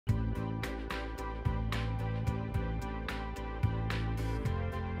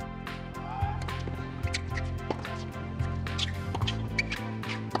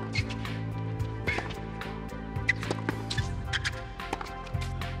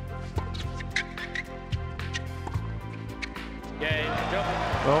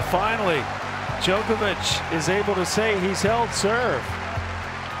Well, finally, Djokovic is able to say he's held serve.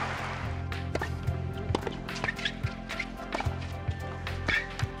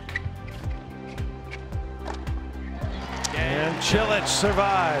 And Cilic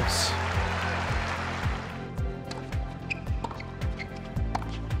survives.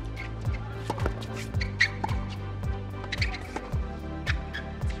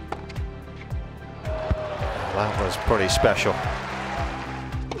 That was pretty special.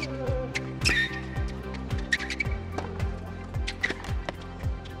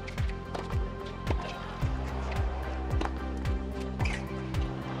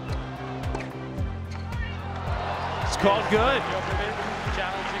 It's called good.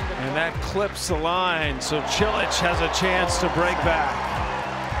 And that clips the line, so Cilic has a chance to break back.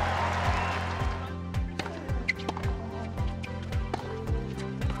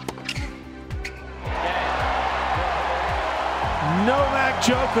 Novak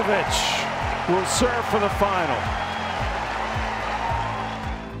Djokovic will serve for the final.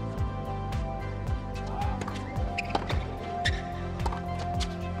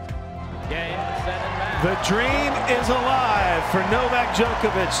 The dream is alive for Novak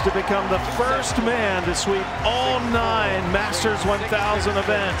Djokovic to become the first man to sweep all 9 Masters 1000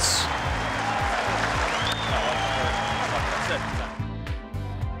 events.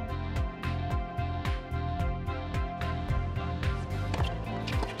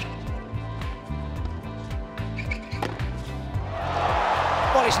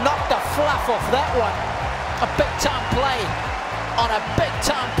 Well, he's knocked the fluff off that one. A big-time play on a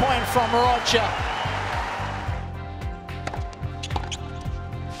big-time point from Roger.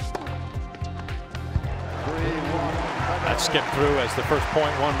 That skipped through as the first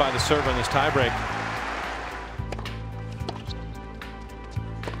point won by the serve in this tiebreak.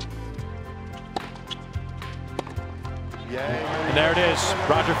 And there it is.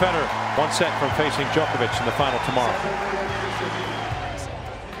 Roger Federer, 1 set from facing Djokovic in the final tomorrow.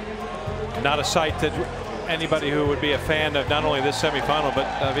 Not a sight that anybody who would be a fan of not only this semifinal but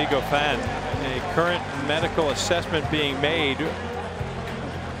David Goffin. A current medical assessment being made.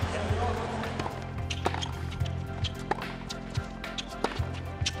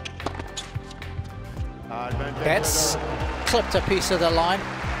 That's clipped a piece of the line.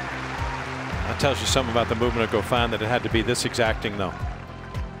 That tells you something about the movement of Goffin, that it had to be this exacting, though.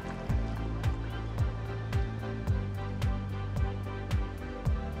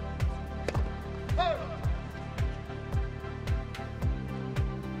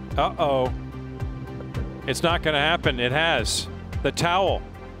 Uh-oh. It's not going to happen. It has. The towel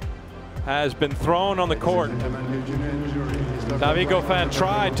has been thrown on the court. David Goffin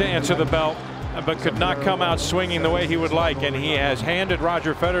tried to answer the belt, but could not come out swinging the way he would like, and he has handed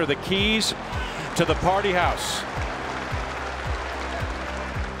Roger Federer the keys to the party house.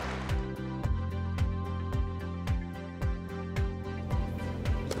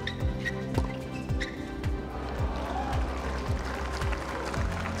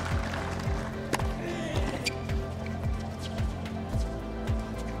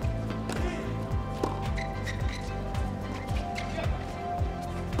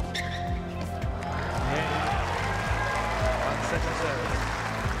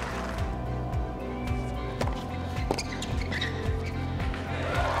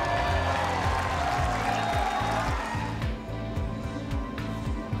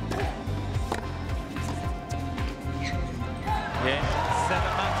 Yeah,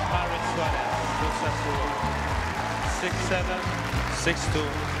 6-7, 6-2,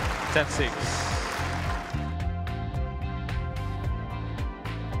 10-6.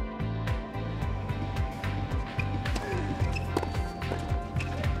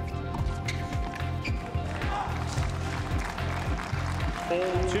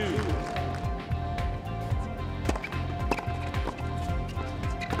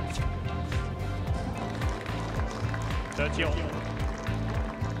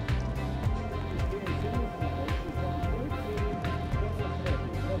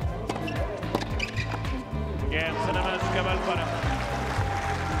 Game, cinnamon, scabble, butter.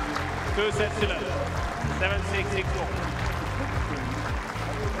 2 sets to 7-6, 6-4.